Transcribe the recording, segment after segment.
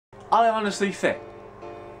I honestly think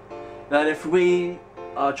that if we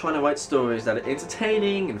are trying to write stories that are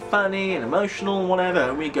entertaining and funny and emotional and whatever,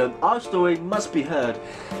 and we go, our story must be heard,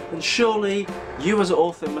 then surely you as an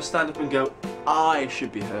author must stand up and go, I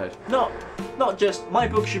should be heard. Not just my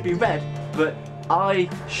book should be read, but I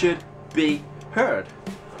should be heard.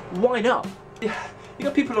 Why not? You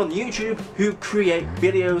got people on YouTube who create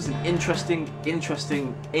videos and interesting,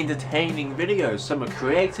 entertaining videos. Some are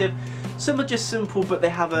creative, some are just simple, but they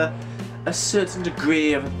have a certain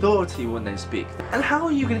degree of authority when they speak. And how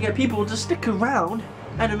are you going to get people to stick around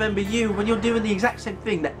and remember you when you're doing the exact same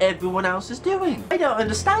thing that everyone else is doing? I don't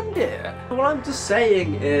understand it. What I'm just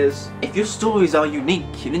saying is, if your stories are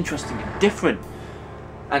unique and interesting and different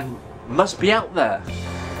and must be out there,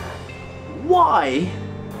 why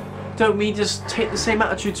don't we just take the same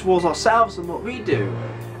attitude towards ourselves and what we do?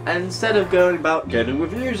 And instead of going about getting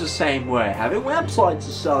reviews the same way, having websites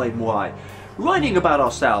the same way, writing about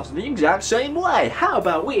ourselves in the exact same way, how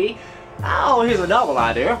about we, oh, here's another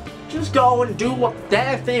idea, just go and do what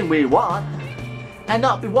damn thing we want and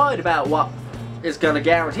not be worried about what is going to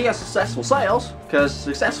guarantee us successful sales, because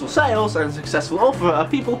successful sales and successful author are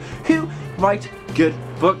people who write good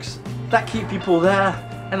books that keep people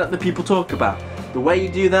there and that the people talk about. The way you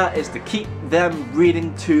do that is to keep them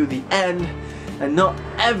reading to the end, and not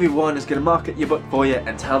everyone is going to market your book for you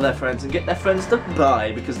and tell their friends and get their friends to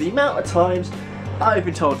buy, because the amount of times I've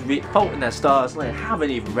been told to read Fault in Their Stars and I haven't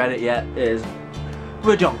even read it yet is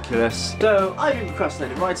ridiculous. So I've been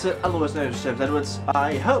Procrastinating Writer, otherwise known as James Edwards.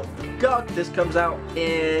 I hope God this comes out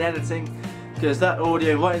in editing, because that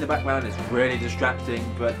audio right in the background is really distracting.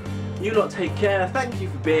 But you lot take care, thank you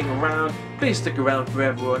for being around, please stick around for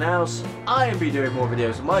everyone else. I will be doing more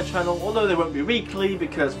videos on my channel, although they won't be weekly,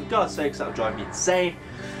 because for God's sakes that'll drive me insane.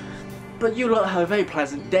 But you lot have a very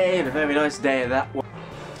pleasant day and a very nice day at that one.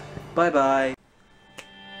 Bye bye.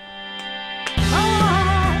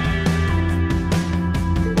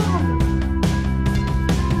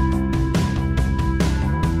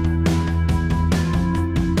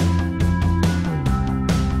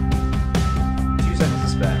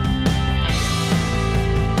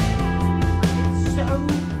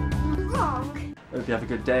 Hope you have a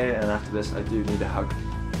good day, and after this I do need a hug.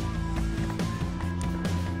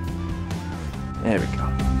 There we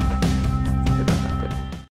go.